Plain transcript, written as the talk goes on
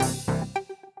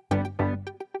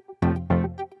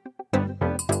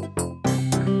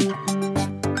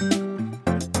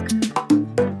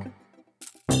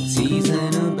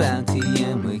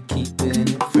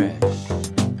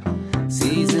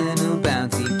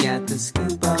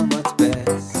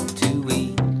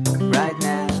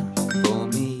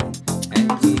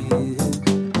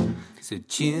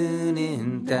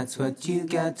that's what you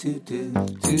got to do.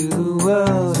 To the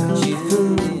world, you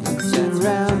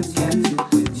surrounds you.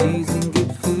 Cheese and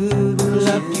good food will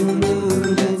up your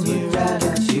mood and your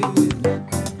attitude.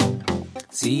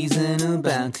 Seasonal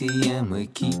Bounty and we're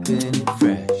keeping it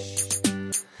fresh.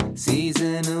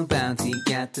 Seasonal Bounty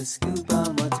got the scoop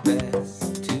on what's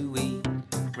best to eat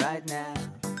right now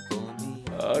for me.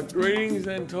 Greetings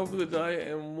and top of the day,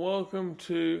 and welcome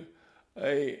to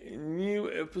a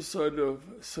new episode of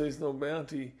Seasonal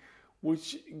Bounty,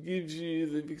 which gives you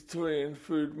the Victorian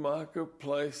Food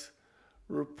Marketplace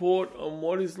report on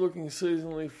what is looking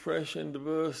seasonally fresh and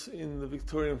diverse in the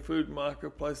Victorian Food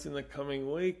Marketplace in the coming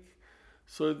week,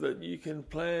 so that you can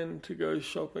plan to go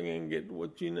shopping and get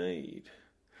what you need.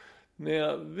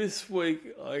 Now, this week,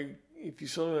 if you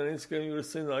saw me on Instagram, you would have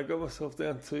seen that I got myself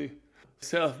down to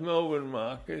South Melbourne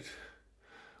Market,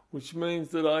 which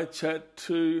means that I chat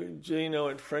to Gino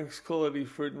at Frank's Quality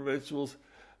Fruit and Vegetables,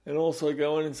 and also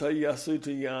go in and say yasu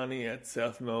to Yanni at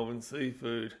South Melbourne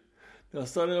Seafood. Now,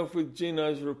 starting off with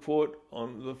Gino's report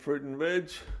on the fruit and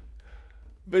veg.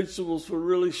 Vegetables were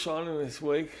really shining this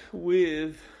week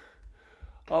with,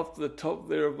 up to the top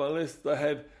there of my list, they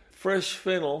had fresh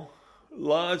fennel,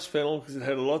 large fennel, because it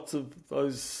had lots of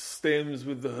those stems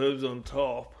with the herbs on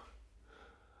top.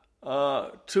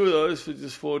 Two of those for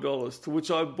just $4, to which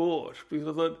I bought, because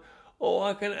I thought,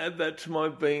 I can add that to my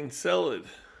bean salad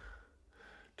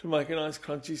to make a nice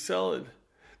crunchy salad.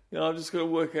 Now I've just got to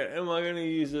work out, am I going to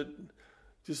use it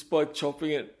just by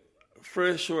chopping it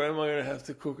fresh, or am I going to have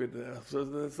to cook it now? So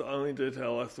that's the only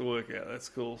detail I have to work out. That's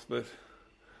cool, but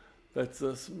that's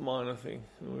a minor thing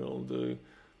we all do.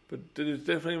 But there's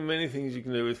definitely many things you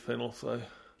can do with fennel. So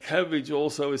cabbage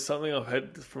also is something I've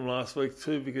had from last week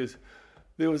too, because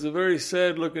there was a very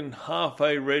sad looking half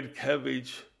a red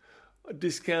cabbage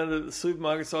discounted at the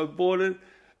supermarket. So I bought it,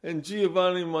 and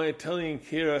Giovanni, my Italian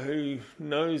carer who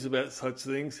knows about such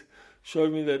things,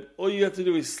 showed me that all you have to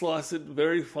do is slice it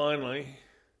very finely,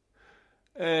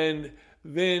 and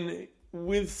then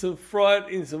fry it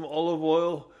in some olive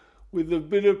oil with a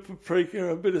bit of paprika,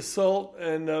 a bit of salt,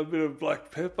 and a bit of black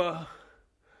pepper,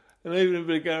 and even a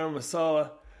bit of garam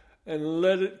masala, and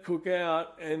let it cook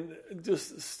out and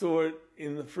just store it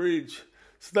in the fridge.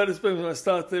 So that has been my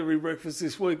start to every breakfast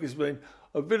this week, has been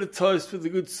a bit of toast with a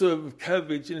good serve of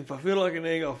cabbage, and if I feel like an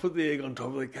egg, I'll put the egg on top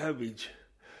of the cabbage.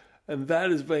 And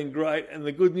that has been great, and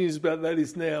the good news about that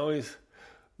is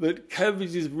that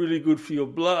cabbage is really good for your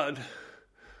blood,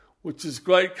 which is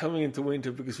great coming into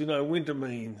winter, because we know winter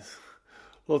means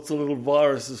lots of little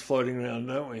viruses floating around,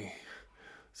 don't we?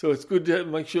 So it's good to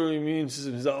make sure your immune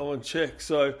system is up on check.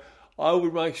 So I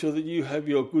would make sure that you have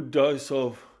your good dose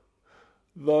of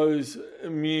those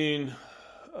immune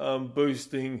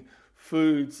boosting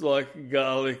foods like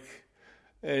garlic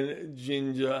and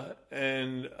ginger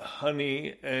and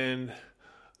honey and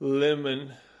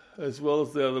lemon, as well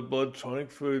as the other blood tonic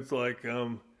foods like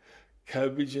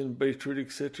cabbage and beetroot,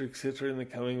 etc., in the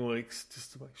coming weeks,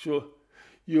 just to make sure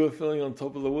you are feeling on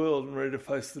top of the world and ready to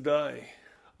face the day.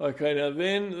 Okay, now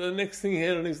then, the next thing he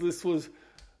had on his list was,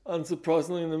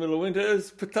 unsurprisingly in the middle of winter,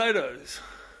 is potatoes.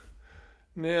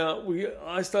 Now,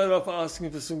 I started off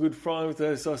asking for some good frying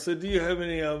potatoes, so I said, do you have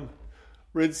any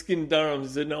red-skinned Durhams? He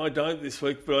said, no, I don't this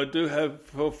week, but I do have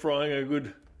for frying a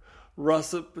good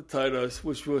russet potatoes,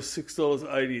 which were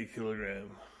 $6.80 a kilogram.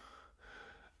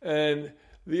 And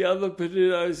the other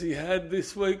potatoes he had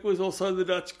this week was also the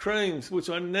Dutch creams, which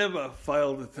I never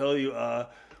fail to tell you are,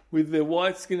 with their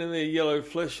white skin and their yellow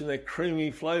flesh and their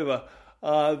creamy flavour,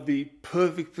 are the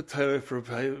perfect potato for a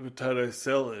potato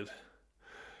salad.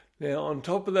 Now, on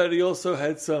top of that, he also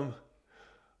had some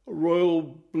royal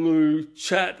blue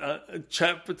chat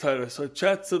potatoes. So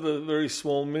chats are the very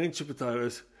small miniature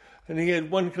potatoes, and he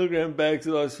had 1 kilogram bags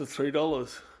of those for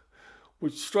 $3,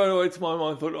 which straight away to my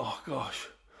mind thought, oh gosh,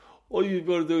 all you've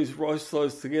got to do is roast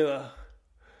those together,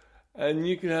 and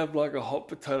you can have like a hot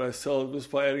potato salad just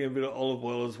by adding a bit of olive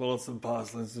oil as well as some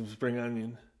parsley and some spring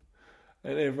onion.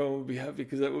 And everyone would be happy,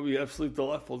 because that would be an absolutely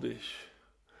delightful dish.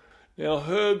 Now,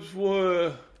 herbs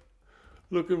were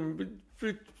looking a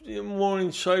bit more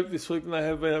in shape this week than they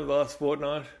have been over the last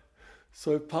fortnight.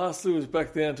 So parsley was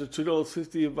back down to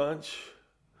 $2.50 a bunch.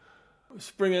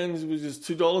 Spring onions was just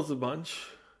 $2 a bunch.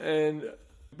 And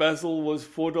basil was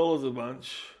 $4 a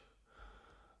bunch.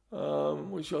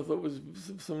 Which I thought was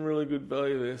some really good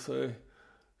value there. So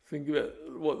think about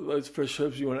what those fresh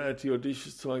herbs you want to add to your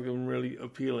dishes to make them really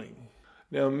appealing.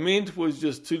 Now, mint was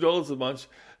just $2 a bunch,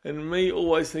 and me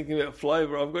always thinking about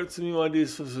flavour, I've got some new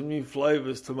ideas for some new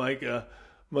flavours to make a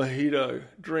mojito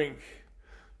drink.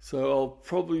 So I'll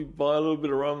probably buy a little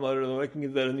bit of rum later, and I can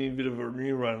give that a new bit of a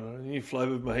new run, a new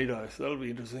flavoured mojito. So that'll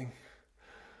be interesting.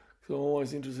 So I'm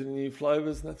always interested in new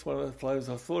flavours, and that's one of the flavours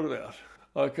I thought about.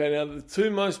 Okay, now the two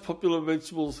most popular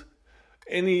vegetables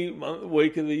any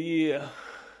week of the year.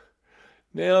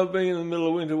 Now being in the middle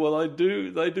of winter, well, they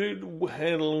do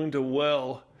handle winter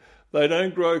well. They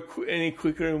don't grow any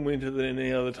quicker in winter than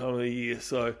any other time of the year.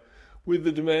 So with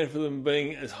the demand for them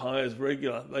being as high as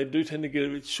regular, they do tend to get a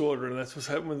bit shorter, and that's what's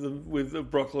happened with the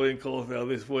broccoli and cauliflower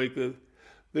this week.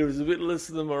 There is a bit less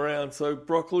of them around. So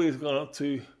broccoli has gone up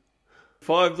to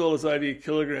 $5.80 a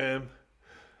kilogram,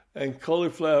 and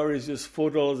cauliflower is just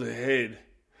 $4 a head,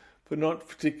 but not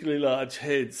particularly large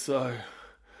heads. So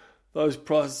those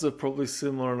prices are probably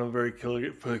similar on a very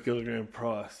per kilogram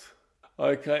price.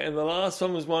 Okay, and the last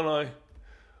one was one I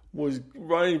was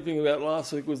raving about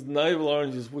last week, was navel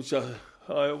oranges, which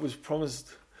I was promised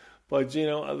by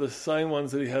Gino are the same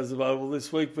ones that he has available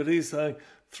this week, but he's saying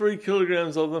 3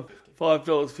 kilograms of them,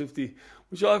 $5.50,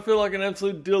 which I feel like an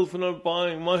absolute deal for not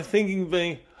buying. My thinking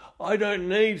being, I don't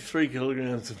need 3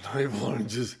 kilograms of navel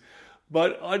oranges,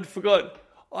 but I'd forgot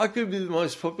I could be the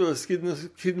most popular kid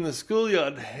in the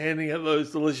schoolyard handing out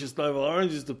those delicious navel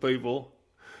oranges to people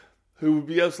who would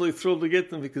be absolutely thrilled to get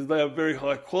them because they are very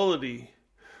high quality.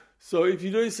 So if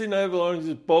you do see navel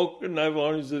oranges, bulk navel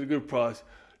oranges at a good price,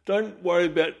 don't worry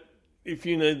about if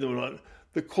you need them or not.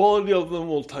 The quality of them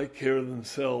will take care of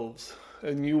themselves,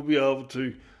 and you'll be able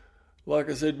to, like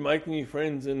I said, make new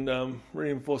friends and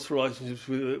reinforce relationships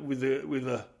with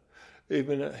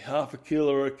even a half a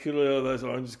kilo or a kilo of those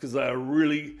oranges, because they are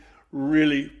really,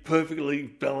 really perfectly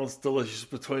balanced, delicious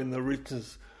between the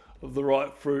richness of the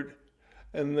right fruit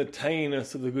and the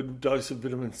tanginess of the good dose of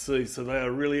vitamin C. So they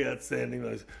are really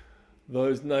outstanding,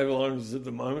 those navel oranges at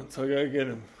the moment. So go get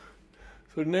them.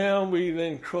 So now we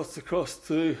then cross across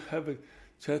to have a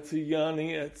chat to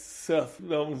Yanni at South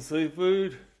Melbourne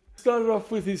Seafood. Started off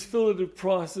with his filleted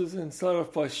prices and started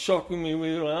off by shocking me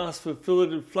when I asked for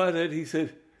filleted flathead. He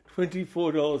said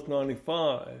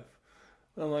 $24.95.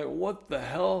 I'm like, what the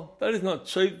hell? That is not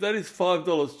cheap. That is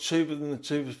 $5 cheaper than the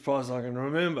cheapest price I can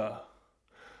remember.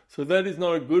 So that is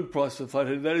not a good price for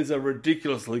flathead. That is a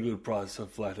ridiculously good price for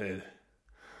flathead.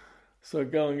 So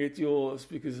go and get yours,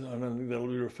 because I don't think that'll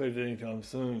be repeated anytime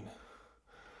soon.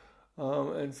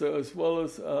 And so as well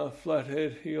as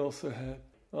flathead, he also had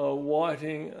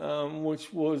whiting,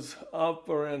 which was up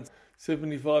around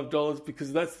 $75,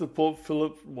 because that's the Port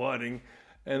Phillip whiting,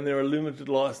 and there are limited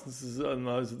licenses on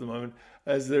those at the moment,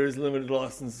 as there is limited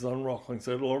licenses on Rockling.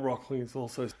 So Rockling is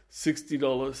also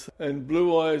 $60, and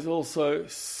Blue Eye is also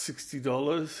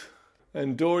 $60,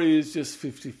 and Dory is just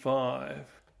 $55.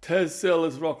 Tazcell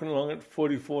is rocking along at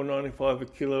 $44.95 a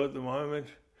kilo at the moment,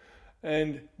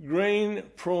 and green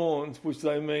prawns, which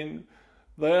they mean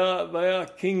they are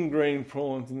king green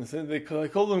prawns in the sense they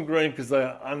call them green because they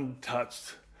are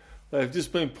untouched. They've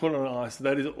just been put on ice.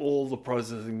 That is all the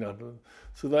processing done to them.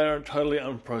 So they are a totally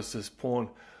unprocessed prawn.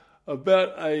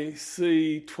 About a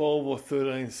C12 or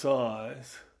 13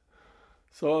 size.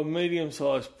 So a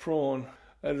medium-sized prawn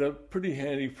at a pretty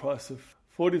handy price of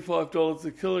 $45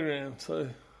 a kilogram. So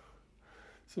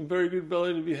some very good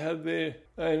value to be had there.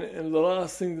 And the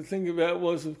last thing to think about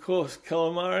was, of course,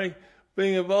 calamari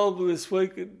being available this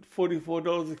week at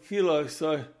 $44 a kilo.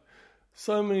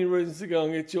 So many reasons to go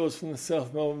and get yours from the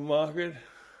South Melbourne market.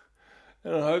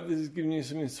 And I hope this has given you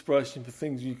some inspiration for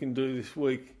things you can do this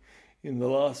week in the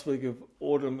last week of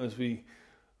autumn, as we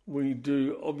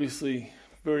do obviously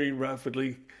very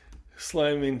rapidly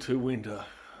slam into winter,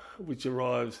 which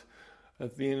arrives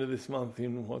at the end of this month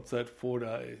in, 4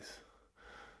 days.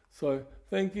 So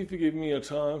thank you for giving me your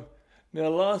time. Now,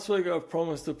 last week I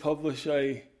promised to publish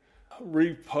a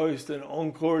repost an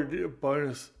encore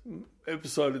bonus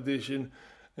episode edition,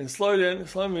 and slow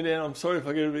me down. I'm sorry if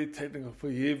I get a bit technical for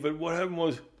you, but what happened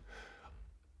was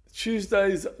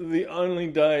Tuesday's the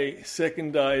only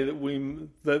second day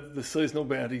that the seasonal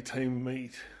bounty team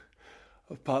meet,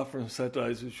 apart from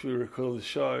Saturdays, which we record the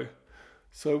show.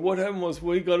 So what happened was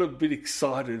we got a bit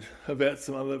excited about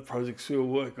some other projects we were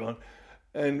working on,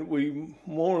 and we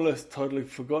more or less totally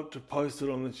forgot to post it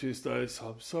on the Tuesday, so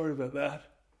I'm sorry about that.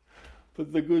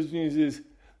 But the good news is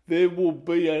there will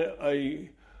be a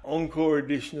encore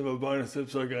edition of a bonus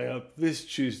episode going up this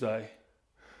Tuesday,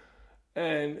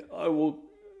 and I will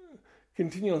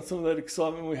continue on some of that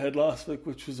excitement we had last week,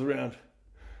 which was around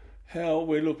how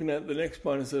we're looking at the next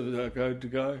bonus episode to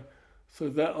go. So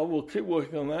that I will keep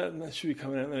working on that, and that should be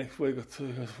coming out the next week or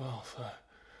two as well. So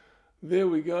there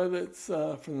we go. That's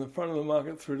from the front of the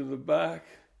market through to the back,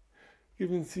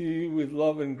 given to you with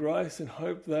love and grace, and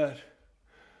hope that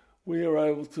we are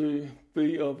able to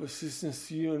be of assistance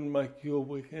to you and make your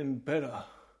weekend better,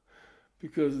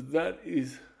 because that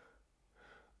is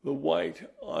the weight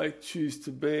I choose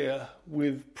to bear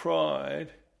with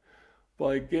pride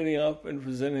by getting up and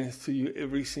presenting this to you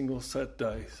every single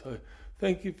Saturday. So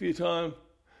thank you for your time.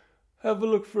 Have a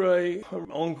look for an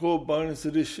encore bonus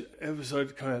edition episode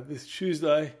to come out this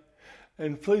Tuesday.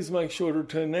 And please make sure to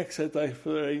return next Saturday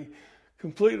for a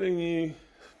completely new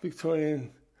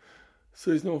Victorian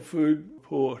seasonal food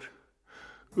report.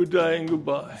 Good day and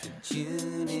goodbye.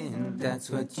 Tune in, that's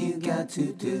what you got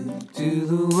to do. To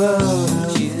the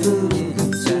world, tune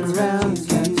in, surround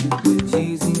you.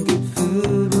 Choosing good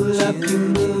food will up your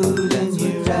mood and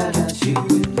your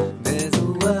attitude. There's a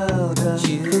world of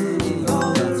food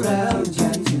all around you.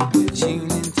 Tune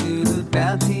into the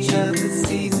bounty of the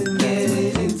season, get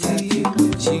it into you.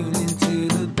 Tune into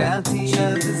the bounty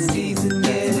of the season,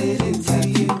 get it into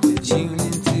you. Tune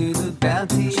into the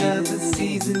bounty of the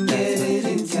season, get it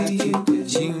into you.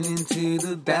 Tune into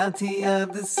the bounty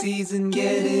of the season,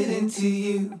 get it into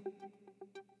you.